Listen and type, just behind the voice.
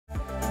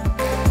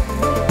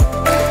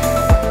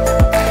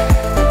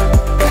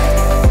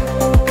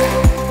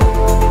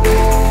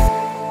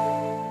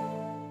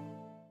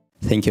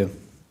Thank you.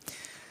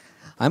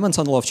 I'm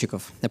Anton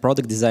Lovchikov, a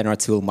product designer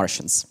at Evil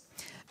Martians,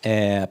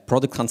 a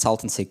product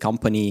consultancy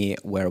company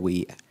where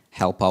we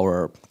help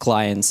our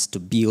clients to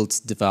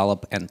build,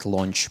 develop, and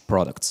launch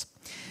products.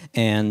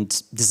 And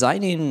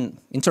designing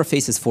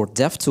interfaces for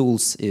dev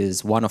tools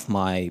is one of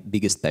my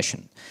biggest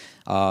passion.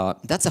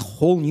 That's a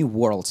whole new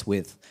world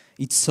with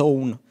its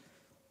own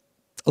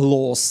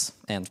laws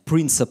and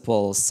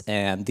principles,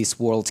 and this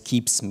world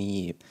keeps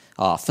me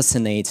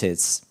fascinated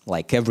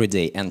like every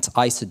day, and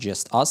I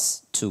suggest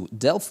us to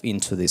delve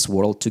into this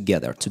world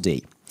together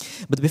today.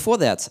 But before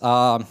that,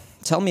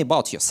 tell me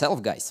about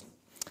yourself, guys.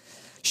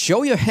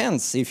 Show your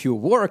hands if you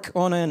work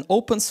on an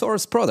open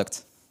source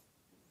product.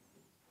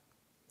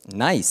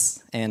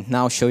 Nice. And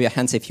now show your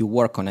hands if you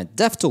work on a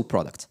DevTool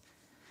product.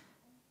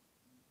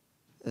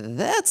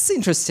 That's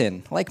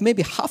interesting. Like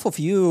maybe half of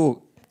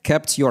you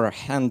kept your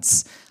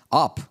hands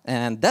up.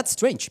 And that's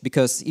strange,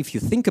 because if you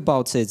think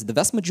about it, the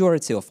vast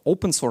majority of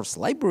open source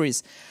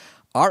libraries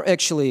are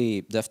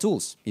actually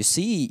DevTools. You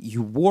see,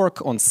 you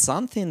work on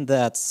something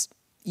that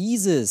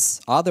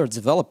eases other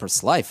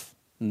developers' life,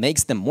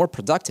 makes them more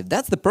productive.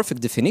 That's the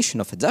perfect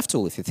definition of a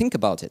DevTool, if you think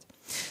about it.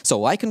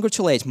 So I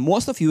congratulate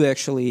most of you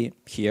actually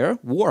here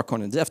work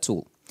on a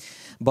DevTool.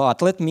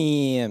 But let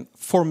me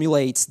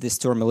formulate this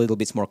term a little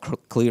bit more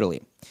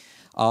clearly.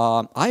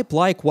 I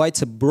apply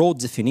quite a broad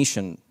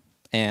definition,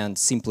 and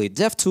simply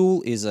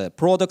DevTool is a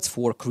product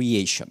for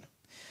creation.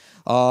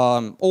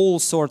 All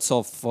sorts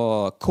of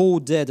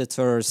code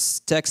editors,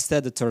 text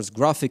editors,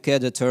 graphic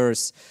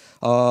editors,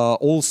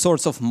 all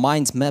sorts of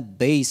mind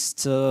map-based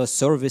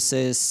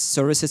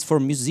services for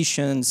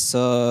musicians,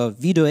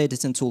 video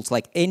editing tools,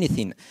 like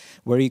anything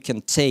where you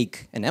can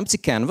take an empty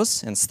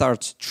canvas and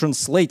start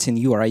translating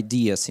your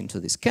ideas into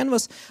this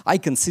canvas, I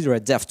consider a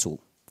dev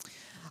tool.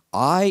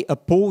 I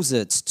oppose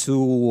it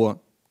to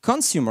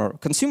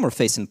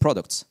consumer-facing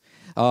products,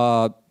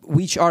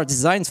 which are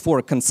designed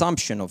for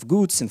consumption of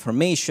goods,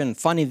 information,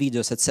 funny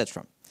videos,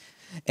 etc.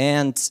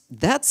 And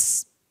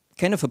that's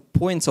kind of a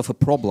point of a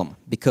problem,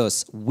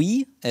 because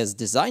we, as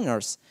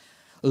designers,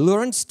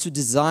 learned to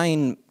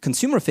design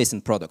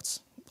consumer-facing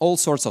products, all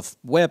sorts of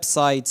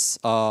websites,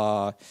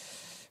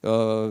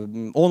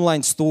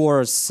 online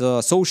stores,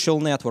 social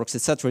networks,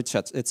 etc.,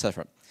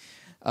 etc.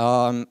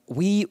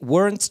 We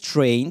weren't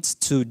trained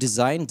to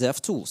design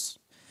dev tools.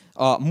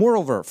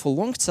 Moreover, for a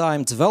long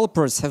time,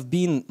 developers have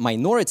been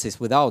minorities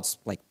without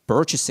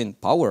purchasing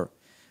power.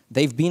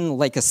 They've been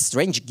like a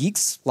strange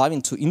geeks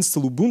loving to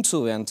install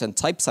Ubuntu and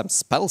type some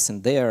spells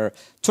in their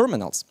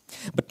terminals.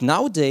 But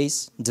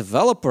nowadays,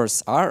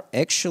 developers are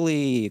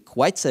actually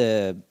quite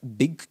a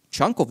big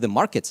chunk of the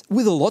market,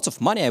 with a lot of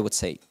money, I would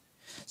say.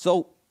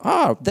 So,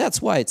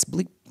 that's why it's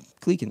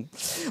clicking.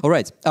 All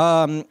right.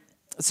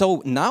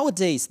 So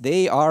nowadays,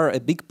 they are a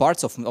big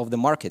part of the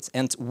market,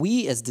 and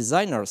we as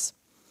designers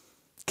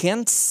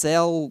can't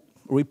sell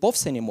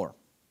ripoffs anymore.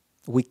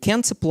 We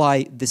can't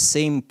apply the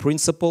same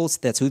principles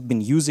that we've been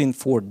using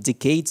for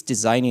decades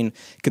designing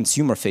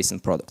consumer-facing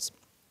products.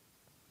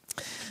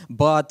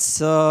 But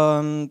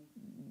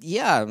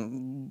yeah,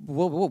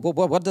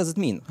 what does it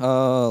mean?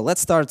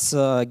 Let's start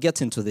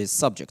get into this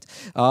subject.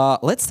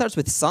 Let's start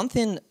with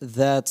something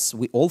that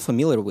we all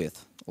familiar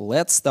with.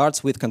 Let's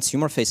start with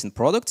consumer-facing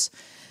products.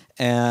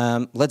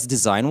 Let's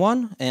design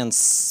one and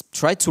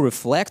try to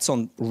reflect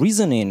on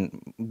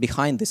reasoning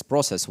behind this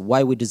process,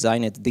 why we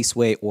design it this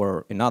way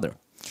or another.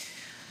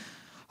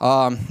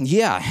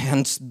 Yeah,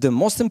 and the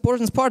most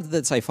important part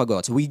that I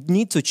forgot, we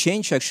need to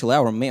change actually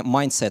our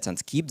mindset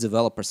and keep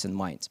developers in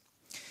mind.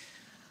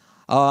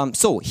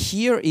 So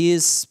here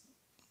is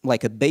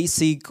like a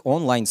basic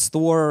online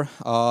store,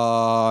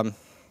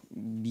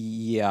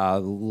 yeah,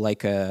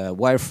 like a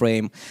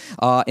wireframe.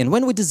 And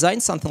when we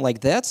design something like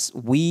that,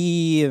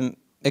 we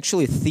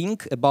actually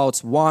think about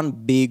one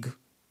big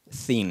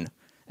thing,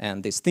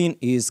 and this thing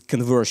is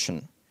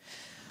conversion.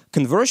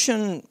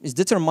 Conversion is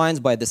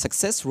determined by the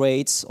success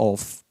rates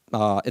of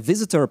a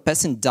visitor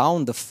passing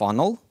down the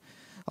funnel,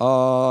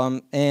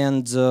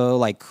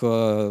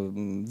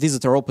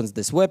 visitor opens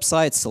this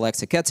website,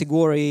 selects a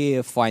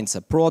category, finds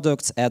a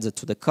product, adds it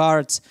to the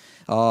cart,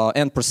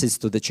 and proceeds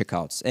to the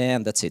checkout,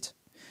 and that's it.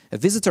 A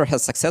visitor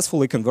has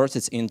successfully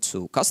converted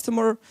into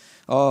customer.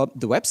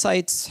 The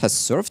website has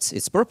served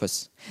its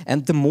purpose.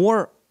 And the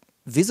more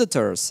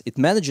visitors it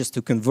manages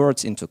to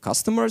convert into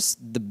customers,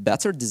 the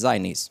better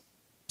design is.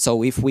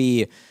 So if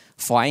we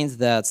find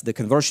that the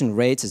conversion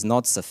rate is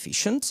not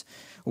sufficient,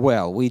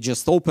 well, we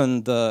just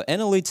open the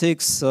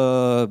analytics,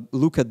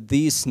 look at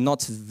these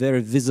not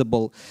very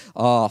visible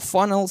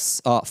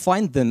funnels,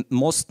 find the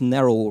most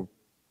narrow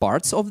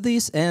parts of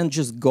this, and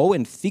just go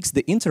and fix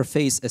the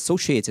interface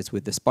associated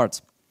with this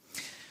part.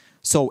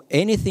 So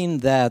anything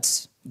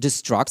that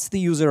distracts the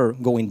user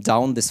going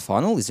down this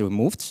funnel is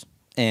removed,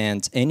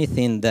 and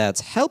anything that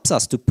helps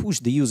us to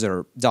push the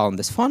user down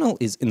this funnel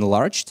is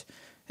enlarged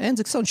and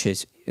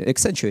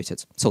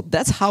accentuated. So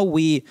that's how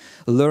we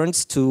learned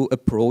to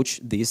approach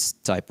this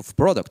type of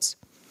products.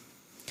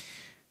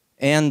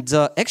 And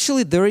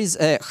actually there is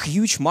a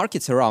huge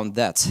market around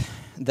that.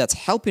 that's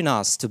helping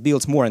us to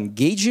build more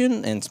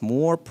engaging and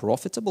more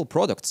profitable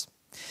products.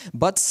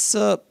 But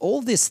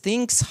all these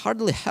things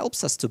hardly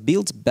helps us to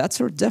build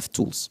better dev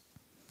tools.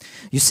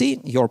 You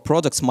see, your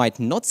products might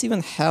not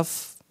even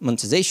have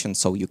monetization,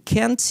 so you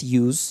can't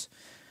use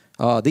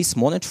these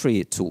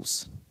monetary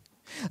tools.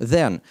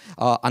 Then,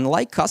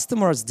 unlike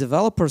customers,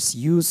 developers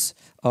use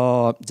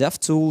dev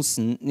tools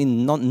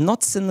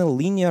not in a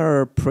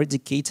linear,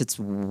 predicated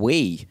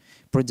way,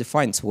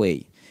 predefined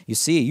way. You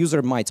see, a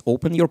user might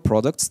open your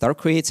product, start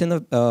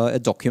creating a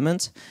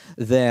document,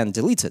 then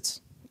delete it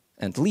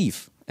and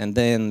leave, and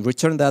then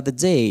return the other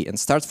day and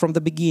start from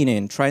the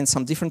beginning, trying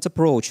some different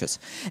approaches,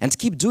 and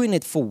keep doing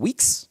it for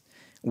weeks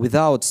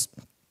without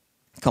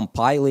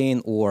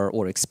compiling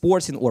or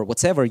exporting or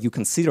whatever you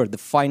consider the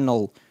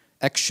final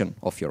action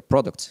of your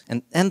product.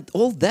 And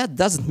all that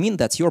doesn't mean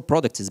that your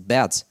product is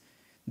bad,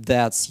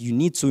 that you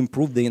need to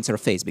improve the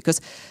interface,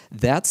 because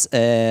that's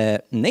a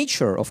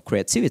nature of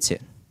creativity.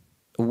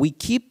 We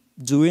keep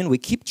doing, we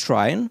keep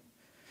trying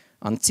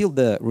until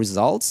the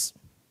results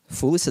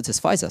fully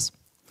satisfies us.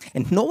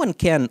 And no one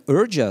can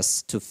urge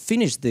us to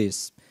finish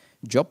this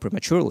job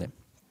prematurely.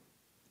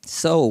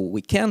 So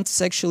we can't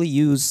actually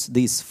use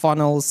these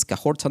funnels,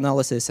 cohort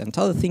analysis, and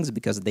other things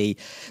because they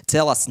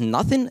tell us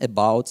nothing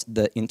about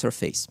the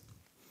interface.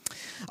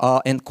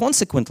 And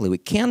consequently, we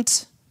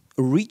can't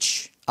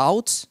reach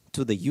out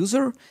to the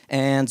user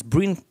and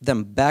bring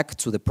them back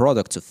to the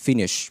product to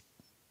finish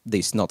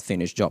this not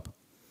finished job.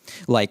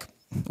 Like,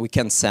 we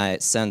can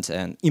send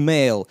an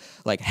email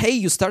like, hey,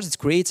 you started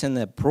creating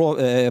a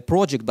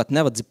project but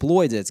never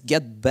deployed it.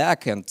 Get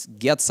back and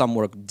get some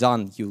work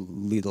done, you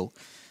little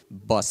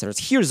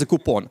bastards. Here's a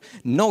coupon.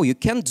 No, you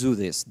can't do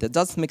this. That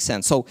doesn't make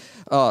sense. So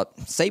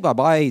say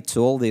bye-bye to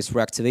all these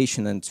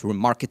reactivation and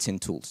remarketing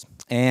tools.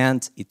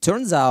 And it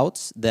turns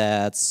out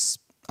that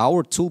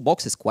our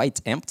toolbox is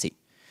quite empty.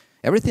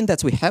 Everything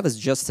that we have is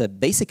just a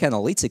basic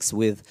analytics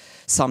with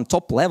some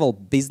top-level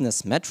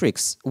business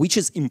metrics, which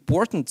is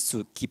important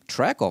to keep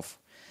track of.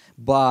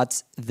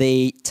 But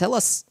they tell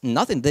us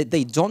nothing.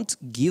 They don't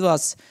give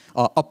us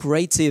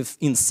operative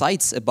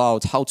insights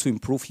about how to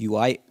improve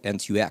UI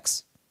and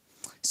UX.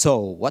 So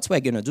what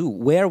we're going to do?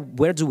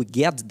 Where do we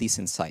get these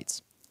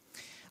insights?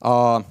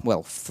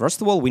 Well,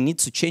 first of all, we need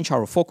to change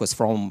our focus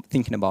from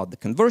thinking about the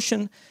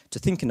conversion to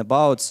thinking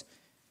about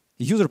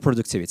user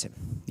productivity.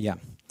 Yeah.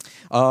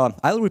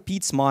 I'll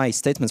repeat my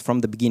statements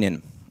from the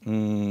beginning.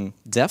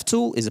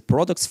 DevTool is a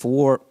product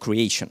for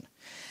creation.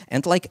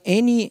 And like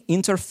any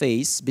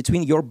interface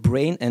between your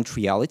brain and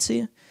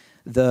reality,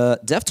 the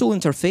DevTool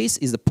interface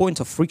is the point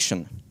of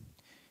friction.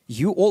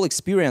 You all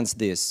experience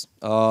this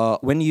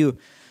when you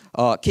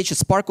catch a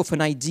spark of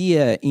an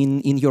idea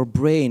in your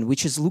brain,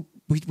 which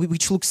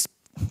looks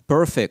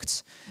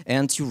perfect,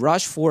 and you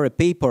rush for a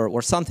paper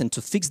or something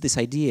to fix this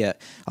idea.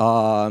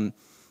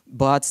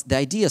 But the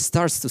idea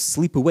starts to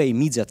slip away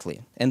immediately.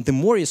 And the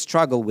more you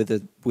struggle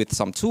with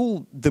some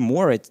tool, the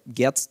more it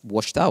gets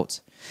washed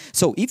out.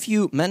 So if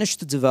you manage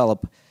to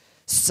develop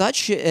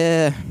such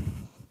a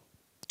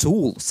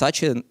tool,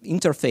 such an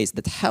interface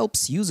that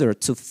helps user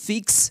to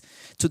fix,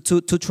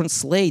 to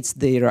translate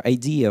their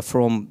idea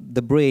from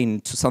the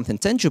brain to something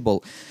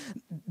tangible,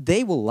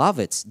 they will love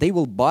it, they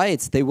will buy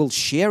it, they will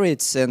share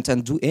it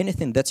and do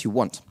anything that you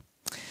want.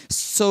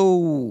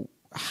 So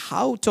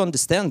how to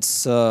understand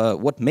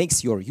what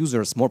makes your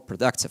users more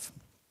productive?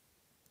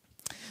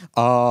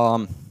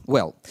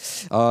 Well,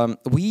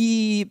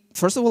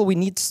 first of all, we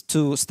need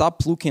to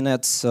stop looking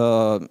at,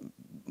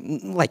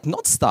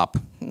 not stop,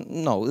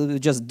 no,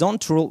 just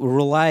don't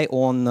rely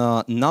on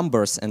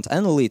numbers and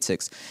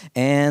analytics,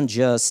 and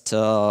just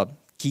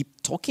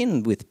keep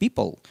talking with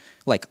people.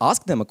 Like,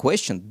 ask them a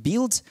question,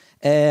 build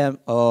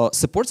a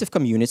supportive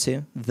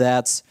community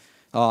that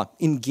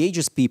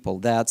engages people,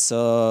 that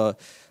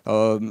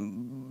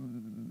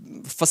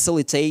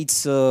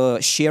facilitates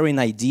sharing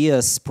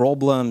ideas,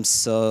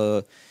 problems,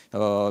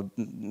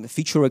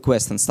 feature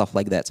requests, and stuff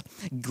like that.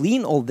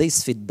 Glean all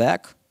this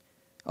feedback,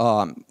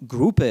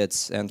 group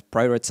it, and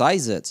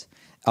prioritize it.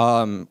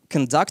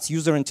 Conduct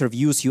user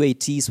interviews,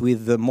 UATs,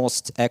 with the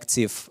most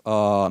active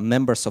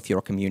members of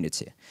your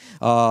community.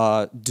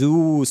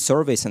 Do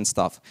surveys and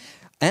stuff.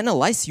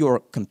 Analyze your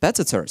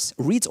competitors.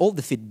 Read all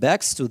the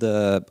feedbacks to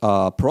the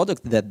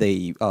product that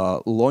they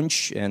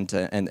launch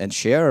and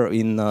share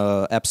in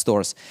app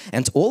stores.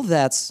 And all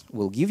that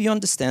will give you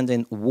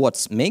understanding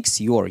what makes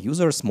your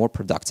users more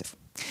productive.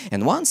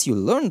 And once you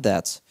learn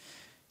that,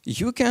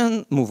 you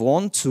can move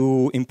on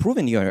to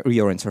improving your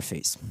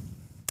interface.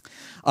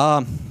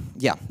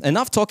 Yeah,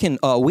 enough talking.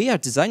 We are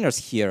designers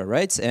here,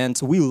 right? And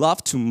we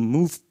love to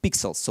move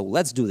pixels. So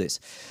let's do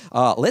this.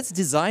 Let's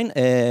design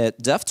a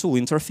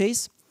DevTool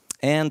interface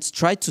and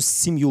try to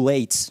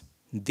simulate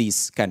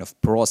this kind of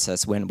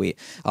process when we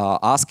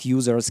ask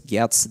users,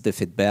 get the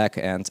feedback,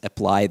 and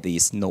apply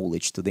this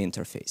knowledge to the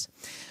interface.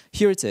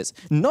 Here it is.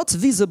 Not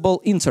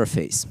visible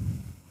interface.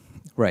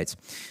 Right,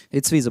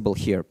 it's visible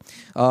here.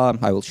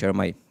 I will share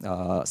my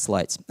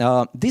slides.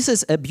 This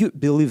is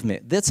believe me,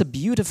 that's a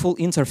beautiful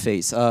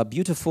interface, a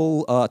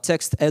beautiful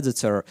text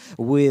editor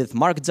with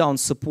Markdown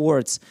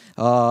support,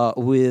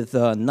 with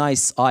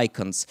nice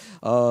icons.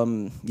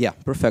 Yeah,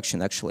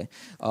 perfection actually.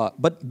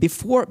 But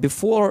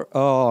before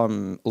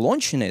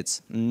launching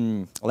it,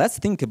 let's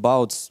think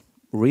about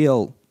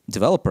real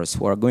developers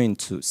who are going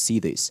to see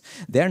this.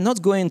 They're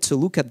not going to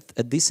look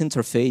at this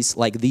interface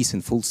like this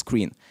in full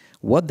screen.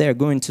 What they're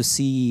going to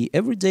see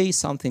every day,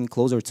 something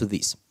closer to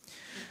this.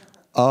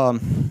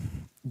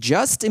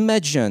 Just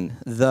imagine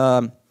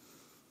the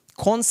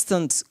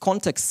constant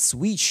context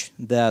switch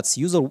that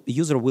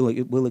user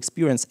will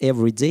experience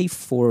every day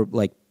for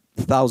like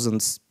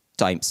thousands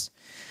times.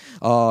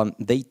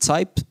 They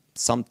type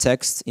some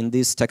text in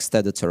this text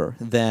editor,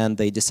 then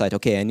they decide,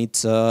 okay, I need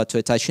to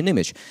attach an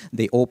image.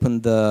 They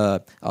open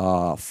the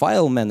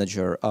file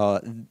manager,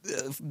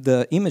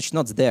 the image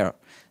not there.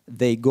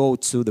 They go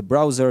to the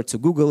browser to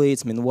Google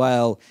it.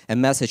 Meanwhile, a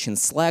message in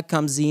Slack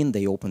comes in.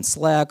 They open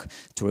Slack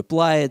to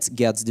reply it,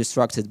 gets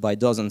distracted by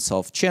dozens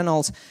of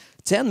channels.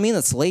 10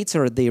 minutes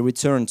later, they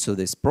return to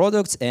this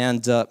product,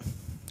 and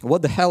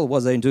what the hell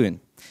was I doing?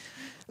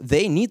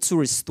 They need to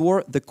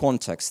restore the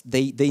context.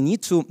 They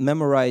need to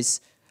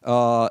memorize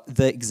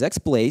the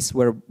exact place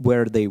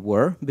where they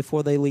were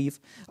before they leave,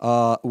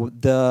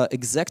 the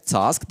exact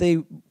task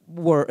they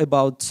were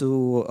about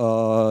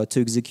to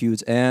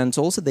execute, and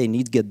also they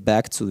need to get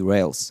back to the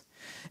Rails.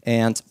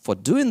 And for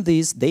doing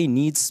this, they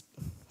need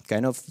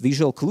kind of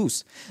visual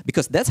clues,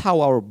 because that's how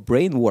our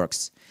brain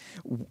works.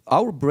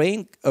 Our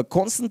brain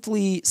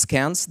constantly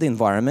scans the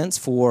environment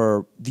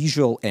for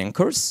visual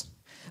anchors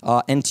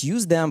and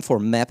use them for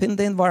mapping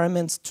the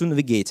environment to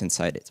navigate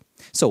inside it.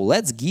 So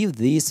let's give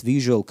these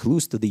visual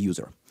clues to the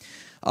user.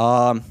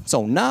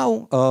 So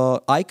now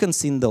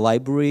icons in the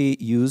library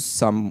use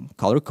some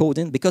color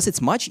coding, because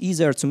it's much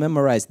easier to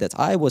memorize that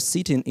I was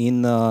sitting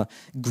in a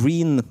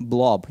green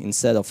blob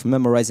instead of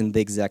memorizing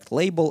the exact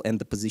label and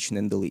the position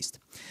in the list.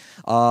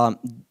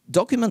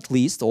 Document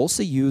list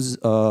also use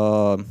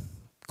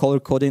color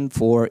coding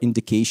for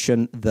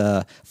indication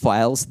the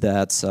files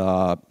that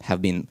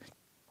have been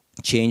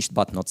changed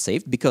but not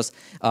saved, because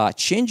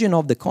changing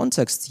of the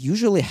context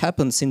usually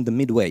happens in the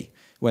midway,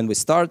 when we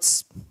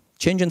start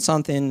changing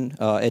something,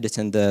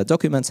 editing the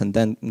documents, and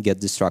then get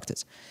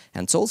distracted.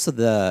 And also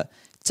the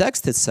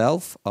text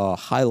itself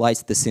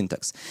highlights the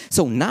syntax.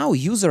 So now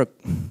user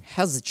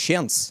has a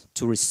chance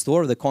to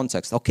restore the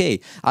context. Okay,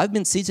 I've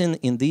been sitting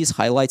in this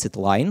highlighted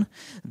line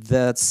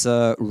that's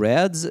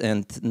red,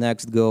 and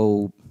next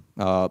go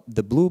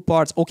the blue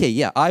parts. Okay,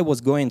 yeah, I was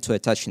going to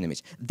attach an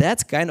image.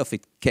 That's kind of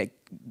it.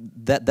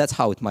 That's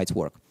how it might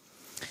work.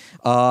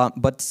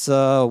 But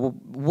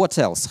what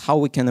else? How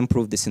we can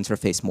improve this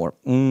interface more?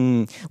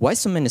 Why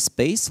so many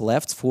space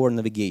left for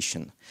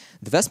navigation?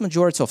 The vast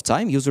majority of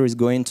time, user is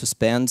going to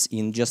spend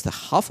in just a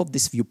half of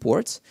this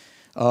viewport.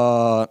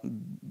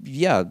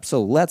 Yeah,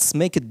 so let's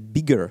make it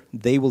bigger.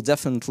 They will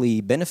definitely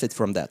benefit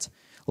from that,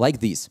 like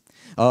this.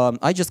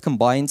 I just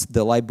combined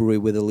the library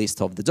with a list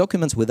of the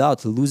documents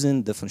without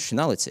losing the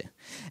functionality.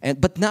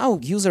 But now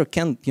user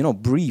can,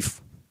 breathe,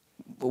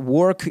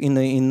 work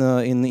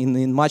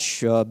in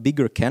much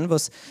bigger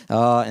canvas,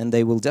 and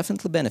they will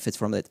definitely benefit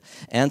from it.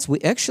 And we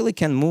actually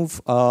can move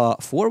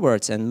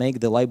forward and make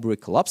the library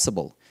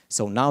collapsible.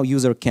 So now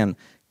user can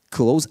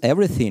close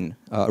everything,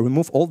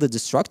 remove all the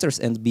distractors,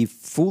 and be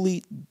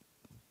fully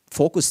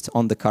focused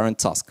on the current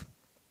task.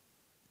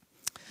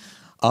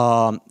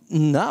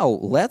 Now,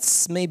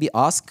 let's maybe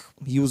ask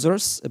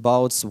users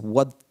about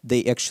what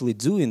they actually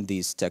do in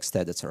this text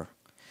editor.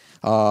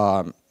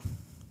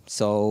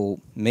 So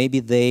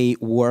maybe they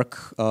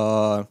work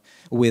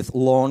with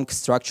long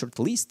structured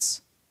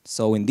lists.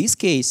 So in this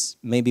case,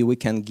 maybe we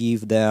can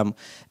give them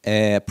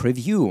a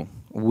preview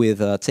with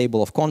a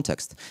table of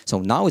context. So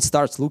now it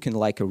starts looking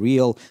like a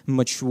real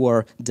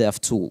mature dev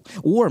tool.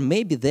 Or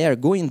maybe they're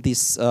going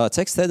this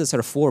text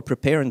editor for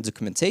preparing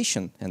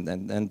documentation and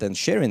then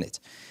sharing it.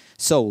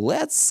 So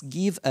let's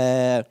give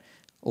a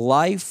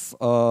live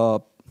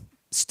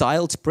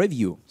styled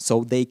preview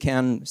so they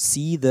can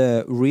see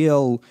the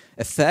real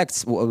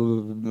effects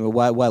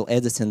while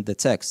editing the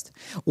text.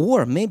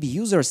 Or maybe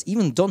users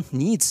even don't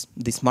need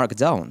this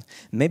markdown.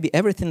 Maybe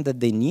everything that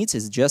they need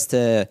is just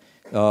a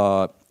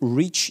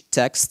rich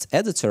text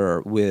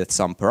editor with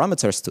some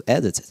parameters to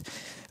edit it,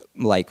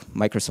 like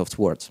Microsoft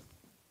Word.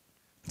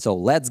 So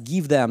let's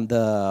give them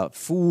the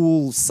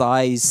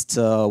full-sized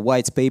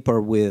white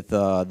paper with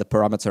the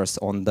parameters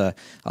on the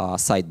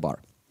sidebar.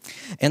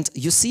 And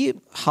you see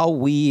how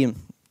we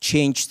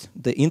changed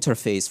the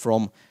interface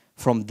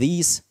from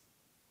these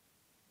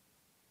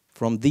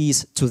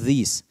to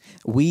these.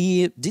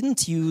 We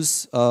didn't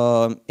use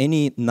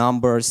any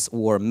numbers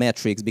or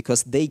metrics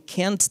because they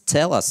can't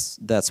tell us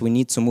that we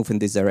need to move in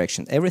this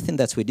direction. Everything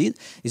that we did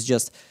is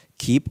just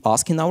keep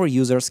asking our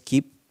users,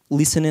 keep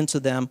listening to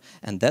them,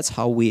 and that's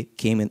how we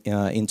came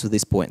into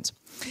this point.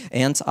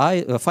 And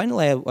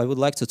finally, I would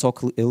like to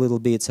talk a little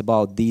bit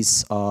about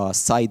this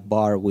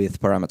sidebar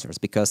with parameters,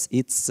 because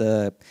it's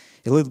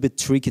a little bit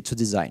tricky to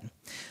design.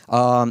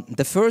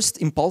 The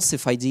first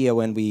impulsive idea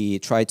when we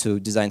try to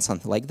design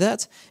something like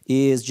that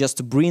is just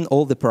to bring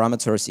all the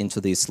parameters into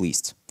this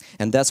list.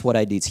 And that's what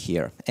I did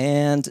here.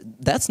 And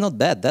that's not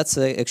bad. That's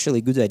actually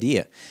a good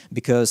idea,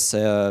 because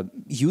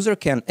user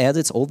can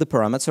edit all the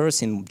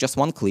parameters in just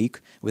one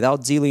click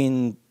without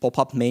dealing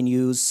pop-up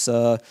menus,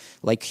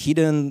 like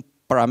hidden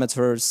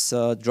parameters,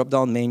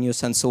 drop-down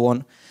menus, and so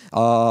on.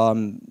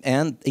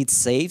 And it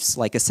saves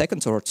like a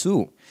second or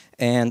two,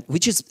 and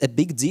which is a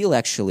big deal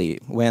actually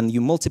when you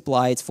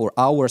multiply it for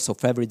hours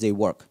of everyday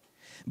work.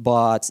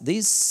 But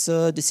this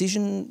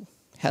decision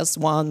has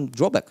one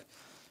drawback,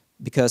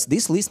 because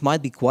this list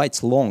might be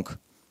quite long.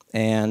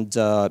 And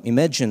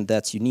imagine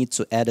that you need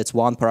to edit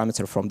one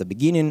parameter from the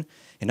beginning,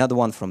 another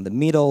one from the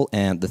middle,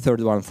 and the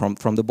third one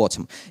from the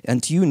bottom.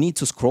 And you need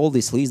to scroll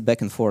this list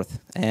back and forth.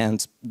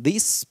 And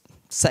this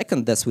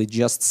second that we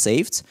just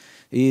saved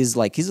is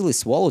like easily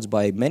swallowed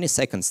by many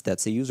seconds that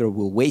the user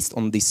will waste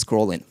on this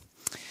scrolling.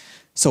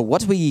 So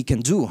what we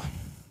can do,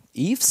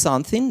 if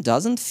something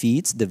doesn't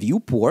fit the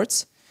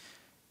viewport,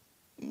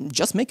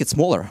 just make it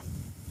smaller.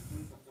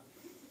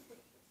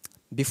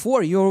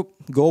 Before you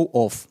go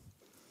off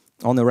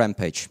on a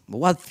rampage,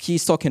 what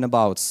he's talking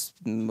about,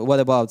 what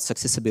about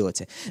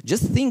accessibility?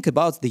 Just think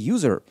about the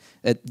user,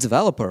 a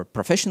developer,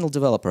 professional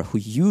developer who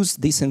use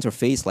this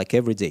interface like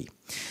every day.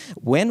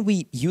 When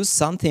we use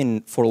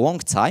something for a long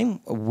time,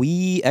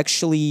 we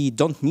actually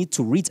don't need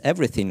to read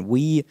everything.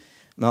 We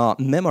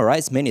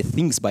memorize many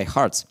things by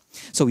heart.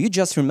 So you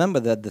just remember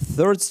that the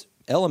third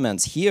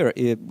element here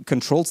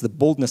controls the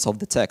boldness of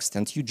the text,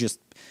 and you just,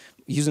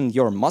 using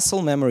your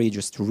muscle memory,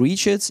 just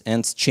reach it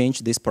and change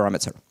this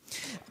parameter.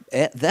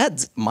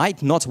 That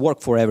might not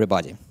work for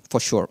everybody, for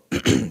sure.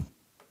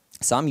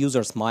 Some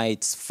users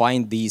might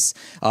find these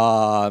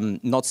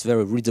not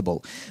very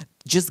readable.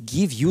 Just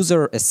give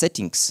user a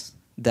settings,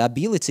 the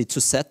ability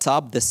to set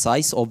up the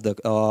size of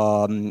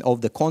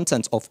the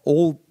content of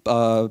all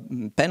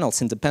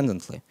panels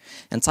independently.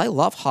 And I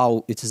love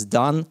how it is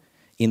done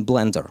in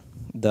Blender,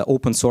 the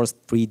open source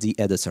 3D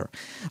editor.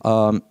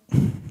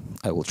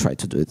 I will try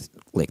to do it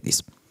like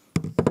this.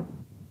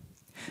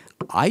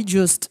 I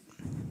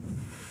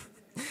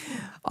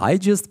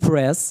just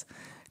press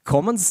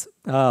Commands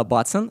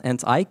button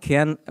and I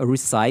can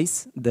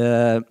resize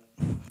the...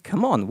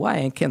 Come on, why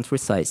I can't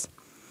resize?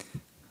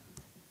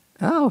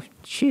 Oh,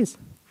 jeez.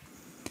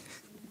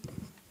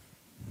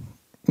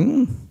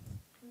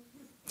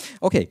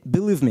 Okay,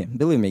 believe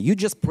me, you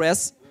just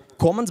press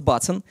Command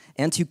button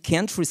and you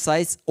can't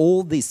resize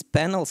all these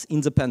panels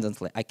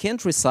independently. I can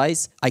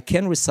resize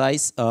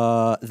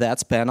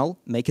that panel,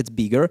 make it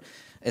bigger,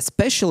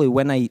 especially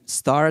when I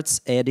start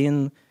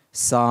adding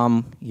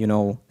some,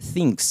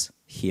 things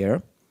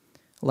here,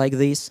 like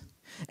this.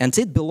 And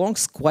it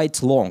belongs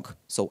quite long,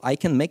 so I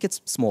can make it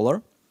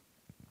smaller.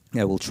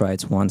 I will try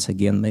it once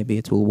again, maybe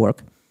it will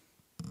work.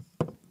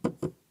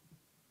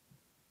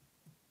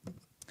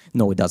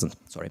 No, it doesn't,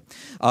 sorry.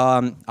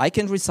 I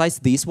can resize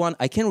this one,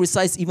 I can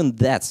resize even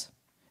that.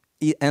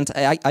 And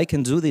I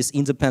can do this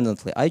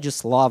independently. I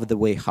just love the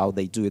way how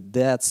they do it,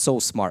 that's so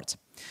smart.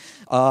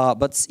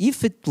 But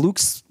if it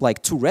looks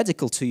like too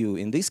radical to you,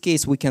 in this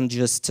case, we can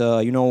just,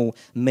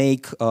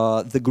 make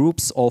the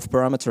groups of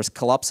parameters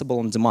collapsible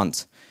on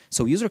demand.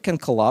 So user can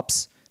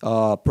collapse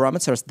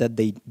parameters that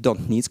they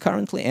don't need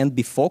currently and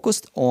be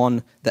focused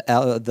on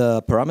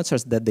the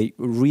parameters that they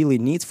really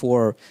need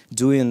for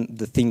doing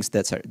the things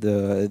that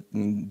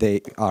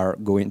they are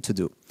going to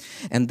do.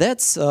 And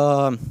that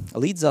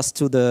leads us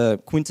to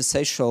the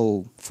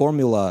quintessential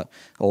formula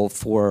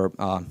for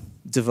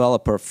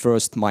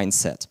developer-first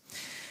mindset.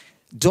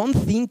 Don't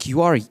think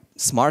you are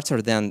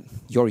smarter than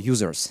your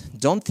users.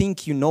 Don't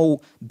think you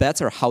know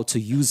better how to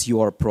use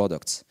your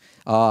products.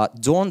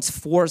 Don't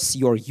force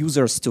your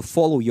users to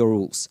follow your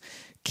rules.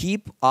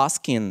 Keep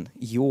asking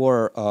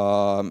your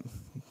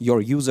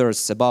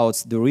users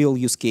about the real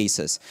use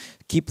cases.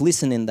 Keep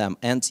listening them,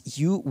 and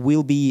you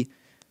will be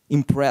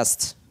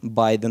impressed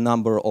by the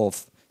number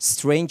of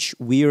strange,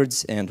 weird,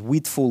 and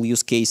widthful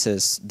use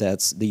cases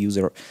that the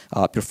user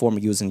perform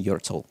using your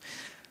tool.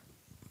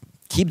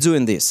 Keep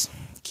doing this.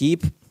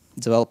 Keep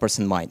developers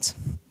in mind.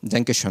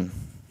 Dankeschön.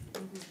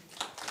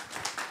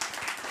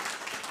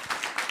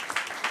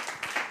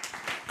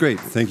 Great,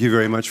 thank you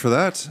very much for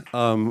that.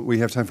 We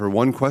have time for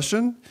one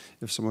question,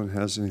 if someone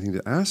has anything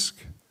to ask.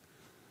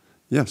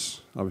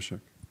 Yes,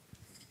 Abhishek.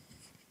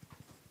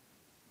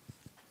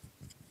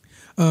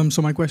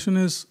 So my question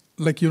is,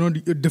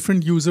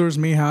 different users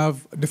may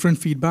have different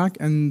feedback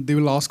and they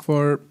will ask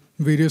for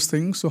various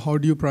things. So how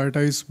do you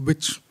prioritize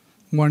which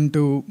one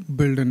to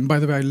build in? By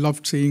the way, I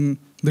loved seeing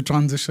the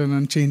transition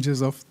and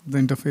changes of the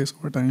interface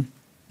over time.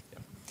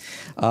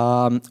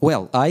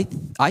 Well, I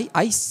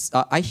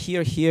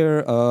hear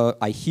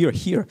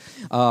here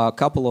a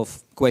couple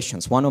of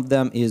questions. One of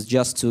them is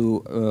just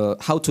to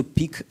how to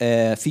pick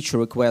a feature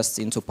request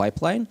into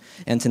pipeline,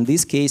 and in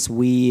this case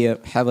we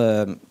have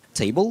a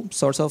table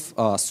sort of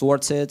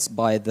sorted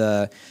by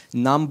the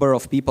number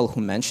of people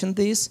who mentioned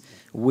this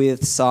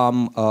with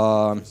some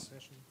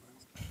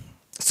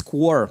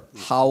score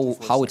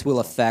how it will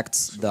affect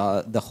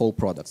the whole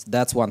product.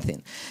 That's one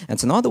thing.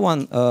 And another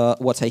one,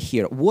 what I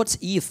hear, what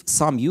if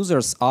some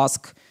users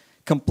ask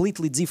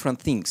completely different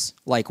things?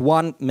 Like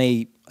one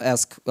may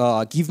ask,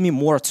 give me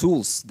more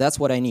tools, that's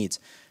what I need.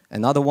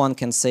 Another one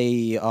can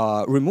say,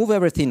 remove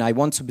everything, I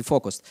want to be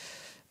focused.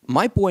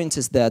 My point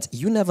is that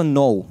you never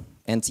know,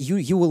 and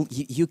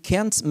you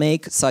can't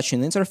make such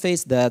an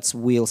interface that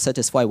will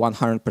satisfy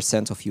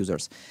 100% of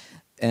users.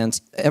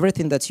 And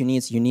everything that you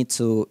need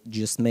to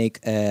just make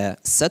a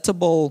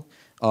settable,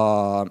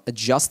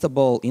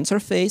 adjustable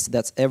interface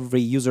that every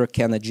user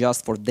can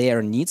adjust for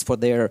their needs, for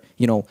their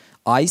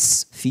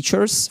eyes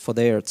features, for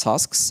their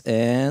tasks,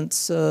 and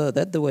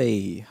that's the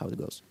way how it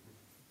goes.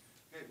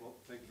 Okay, well,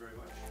 thank you very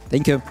much.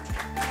 Thank you.